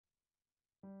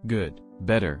Good,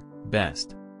 better,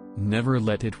 best. Never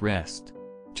let it rest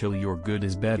till your good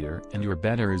is better and your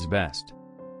better is best.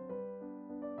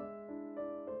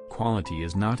 Quality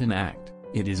is not an act,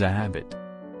 it is a habit.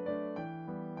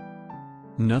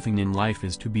 Nothing in life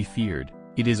is to be feared,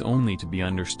 it is only to be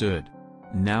understood.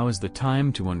 Now is the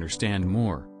time to understand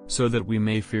more, so that we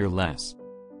may fear less.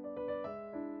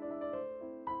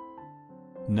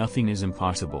 Nothing is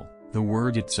impossible, the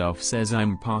word itself says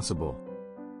I'm possible.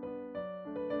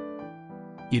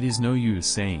 It is no use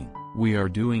saying, we are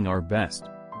doing our best.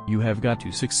 You have got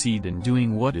to succeed in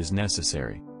doing what is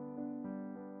necessary.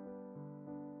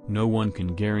 No one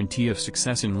can guarantee of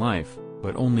success in life,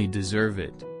 but only deserve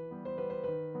it.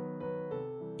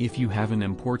 If you have an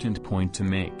important point to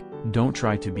make, don't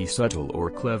try to be subtle or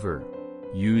clever.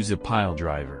 Use a pile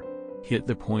driver. Hit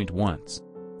the point once.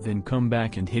 Then come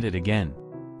back and hit it again.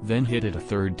 Then hit it a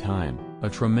third time, a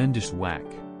tremendous whack.